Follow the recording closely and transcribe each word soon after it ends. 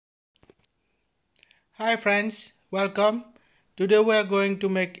Hi friends, welcome. Today we are going to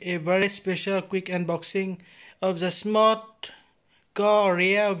make a very special quick unboxing of the Smart Core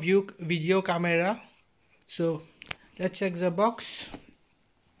Rear View video camera. So let's check the box.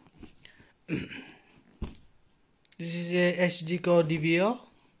 This is a HD Core DVR.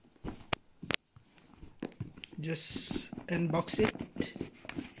 Just unbox it.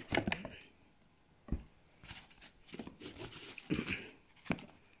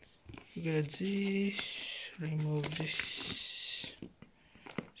 Get this, remove this.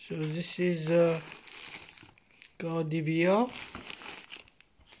 So this is a Core DVR.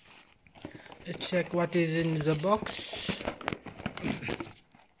 Let's check what is in the box.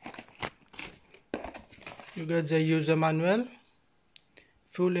 You got the user manual,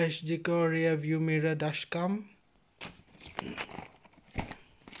 full HD Core rear view mirror dashcam,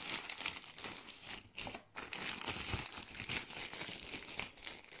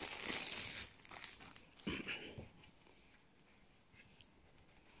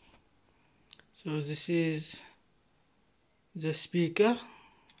 so this is the speaker,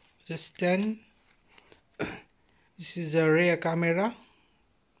 the stand. This is a rear camera.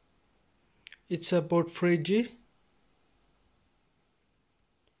 It supports 3G.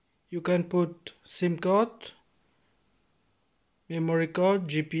 You can put SIM card, memory card,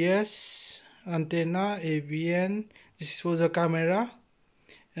 GPS, antenna, AVN. This is for the camera,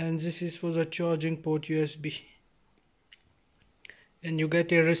 and this is for the charging port USB. And you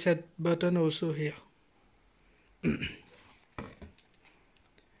get a reset button also here. This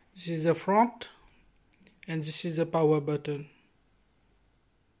is the front, and this is the power button.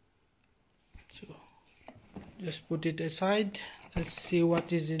 So just put it aside. Let's see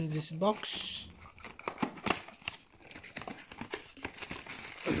what is in this box.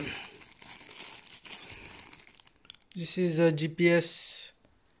 This is a GPS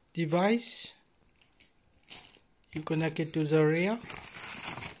device. You connect it to the rear.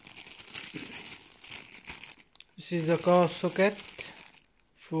 This is a car socket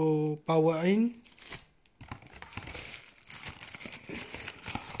for power in.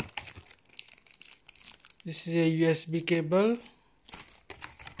 This is a USB cable.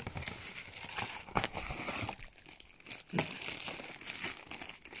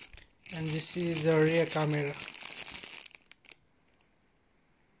 And this is the rear camera.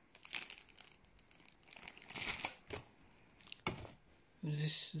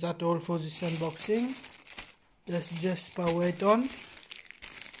 That's all for this unboxing. Let's just power it on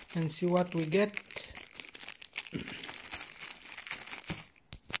and see what we get.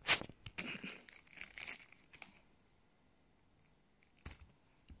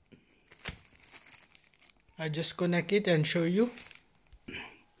 I just connect it and show you.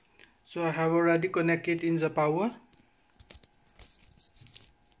 So I have already connected in the power.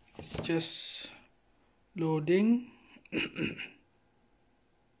 It's just loading.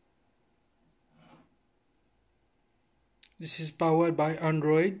 This is powered by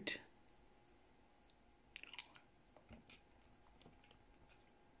Android.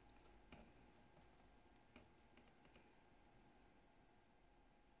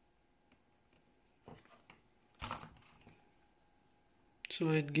 So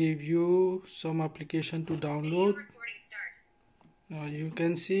it gives you some application to download. Now you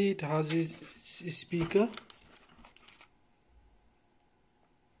can see it has this speaker.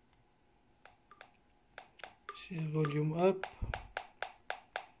 See volume up.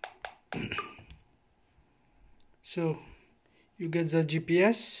 So you get the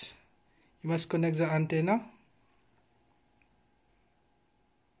GPS. You must connect the antenna.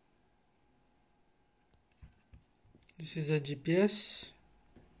 This is a GPS.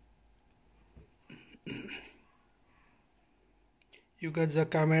 You got the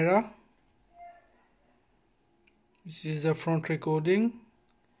camera. This is the front recording.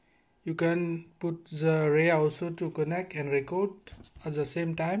 You can put the rear also to connect and record at the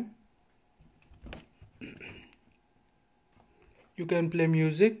same time. You can play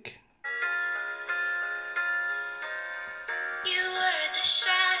music.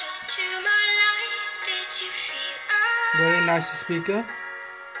 Very nice speaker,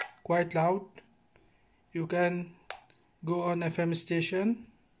 quite loud. You can go on FM station,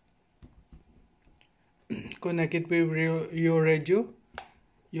 connect it with your radio,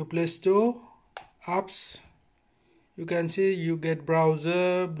 your Play Store, apps. You can see you get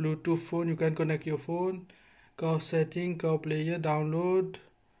browser, Bluetooth phone, you can connect your phone, car setting, car player, download.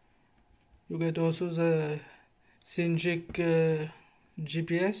 You get also the Syngic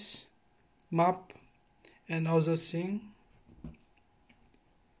GPS, map and other thing.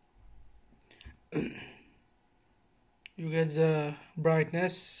 You get the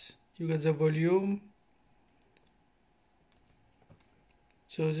brightness, you get the volume,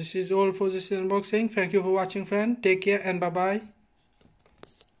 So this is all for this unboxing. Thank you for watching, friend. Take care and bye bye.